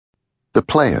The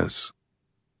Players.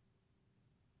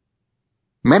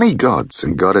 Many gods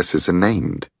and goddesses are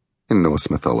named in Norse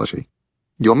mythology.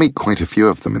 You'll meet quite a few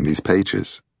of them in these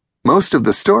pages. Most of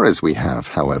the stories we have,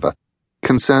 however,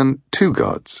 concern two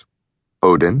gods,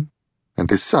 Odin and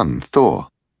his son Thor,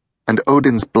 and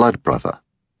Odin's blood brother,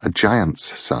 a giant's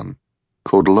son,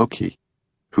 called Loki,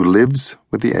 who lives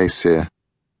with the Aesir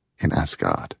in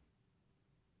Asgard.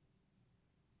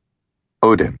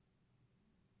 Odin.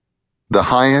 The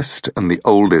highest and the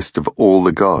oldest of all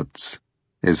the gods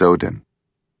is Odin.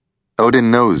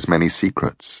 Odin knows many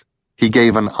secrets. He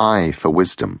gave an eye for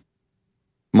wisdom.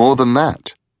 More than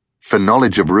that, for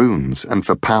knowledge of runes and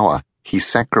for power, he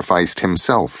sacrificed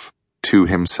himself to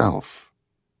himself.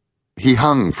 He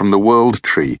hung from the world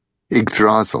tree,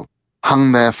 Yggdrasil,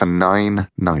 hung there for 9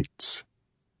 nights.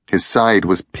 His side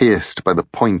was pierced by the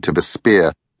point of a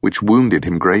spear, which wounded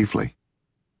him gravely.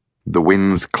 The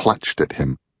winds clutched at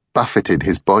him, buffeted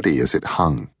his body as it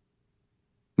hung.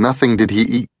 Nothing did he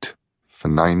eat for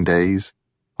 9 days,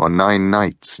 or 9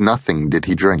 nights, nothing did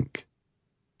he drink.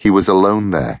 He was alone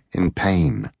there in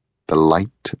pain, the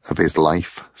light of his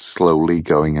life slowly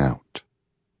going out.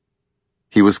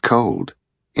 He was cold,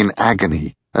 in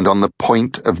agony, and on the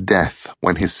point of death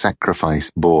when his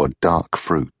sacrifice bore dark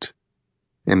fruit.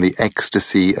 In the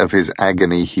ecstasy of his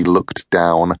agony he looked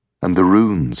down, and the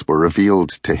runes were revealed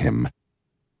to him.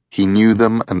 He knew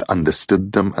them and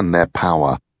understood them and their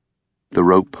power. The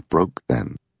rope broke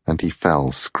then, and he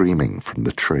fell screaming from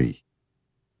the tree.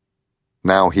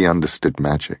 Now he understood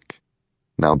magic.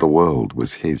 Now the world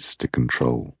was his to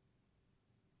control.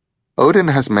 Odin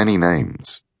has many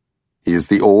names. He is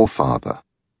the All-Father,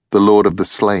 the Lord of the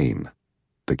Slain,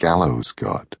 the Gallows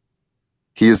God.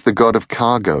 He is the god of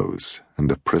cargoes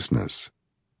and of prisoners.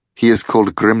 He is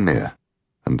called Grimnir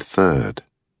and Third.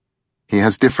 He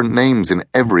has different names in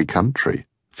every country,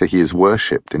 for he is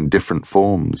worshipped in different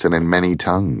forms and in many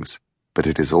tongues, but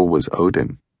it is always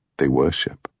Odin they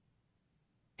worship.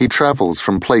 He travels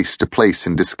from place to place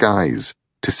in disguise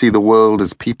to see the world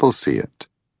as people see it.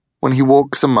 When he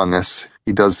walks among us,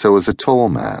 he does so as a tall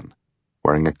man,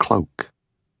 wearing a cloak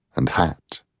and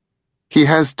hat. He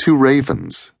has 2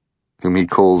 ravens, whom he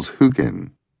calls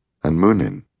Hugin and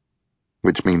Munin,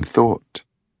 which mean thought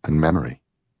and memory.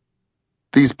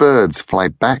 These birds fly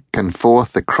back and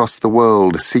forth across the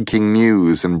world, seeking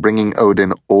news and bringing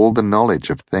Odin all the knowledge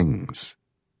of things.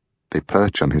 They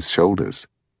perch on his shoulders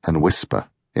and whisper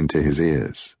into his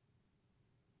ears.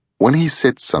 When he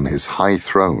sits on his high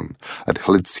throne at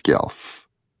Hlidskjalf,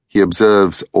 he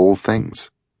observes all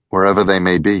things, wherever they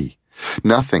may be.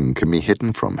 Nothing can be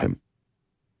hidden from him.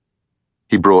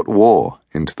 He brought war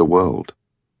into the world.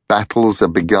 Battles are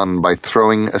begun by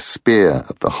throwing a spear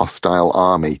at the hostile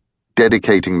army,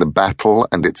 dedicating the battle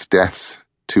and its deaths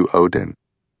to Odin.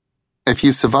 If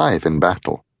you survive in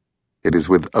battle, it is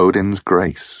with Odin's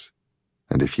grace,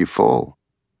 and if you fall,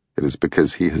 it is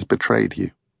because he has betrayed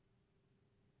you.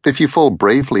 If you fall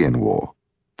bravely in war,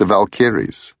 the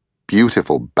Valkyries,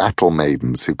 beautiful battle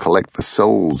maidens who collect the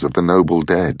souls of the noble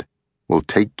dead, will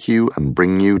take you and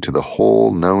bring you to the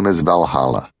hall known as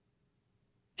Valhalla.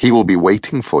 He will be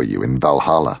waiting for you in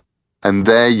Valhalla, and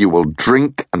there you will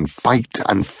drink and fight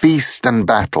and feast and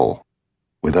battle,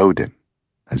 with Odin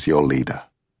as your leader.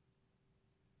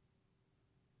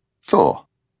 Thor.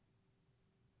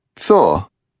 Thor,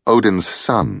 Odin's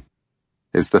son,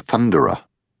 is the Thunderer.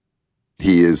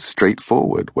 He is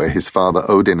straightforward, where his father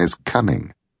Odin is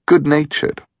cunning,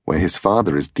 good-natured, where his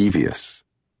father is devious.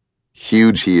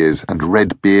 Huge he is, and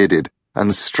red-bearded,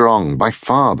 and strong, by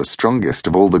far the strongest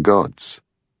of all the gods.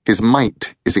 His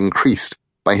might is increased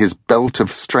by his belt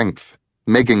of strength,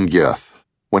 Megingjöth.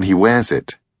 When he wears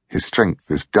it, his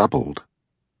strength is doubled.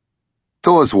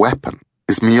 Thor's weapon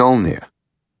is Mjolnir,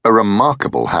 a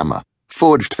remarkable hammer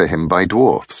forged for him by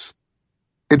dwarfs.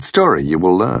 Its story you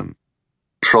will learn.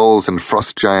 Trolls and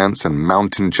frost giants and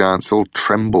mountain giants all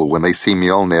tremble when they see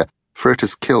Mjolnir, for it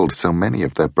has killed so many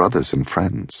of their brothers and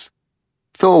friends.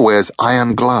 Thor wears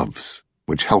iron gloves,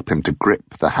 which help him to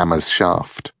grip the hammer's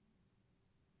shaft.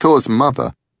 Thor's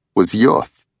mother was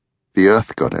Jörð, the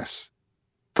earth goddess.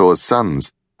 Thor's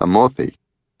sons are Morthi,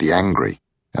 the angry,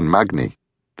 and Magni,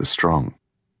 the strong.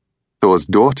 Thor's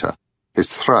daughter is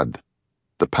Thrud,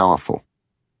 the powerful.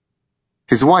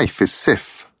 His wife is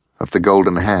Sif, of the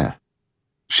golden hair.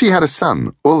 She had a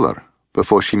son, Ullr,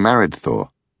 before she married Thor,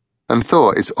 and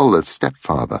Thor is Ullr's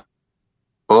stepfather.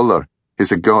 Ullr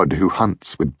is a god who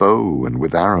hunts with bow and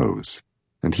with arrows,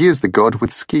 and he is the god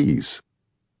with skis.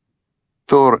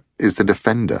 Thor is the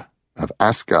defender of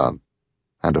Asgard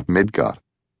and of Midgard.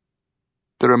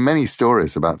 There are many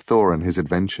stories about Thor and his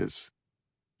adventures.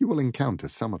 You will encounter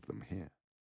some of them here.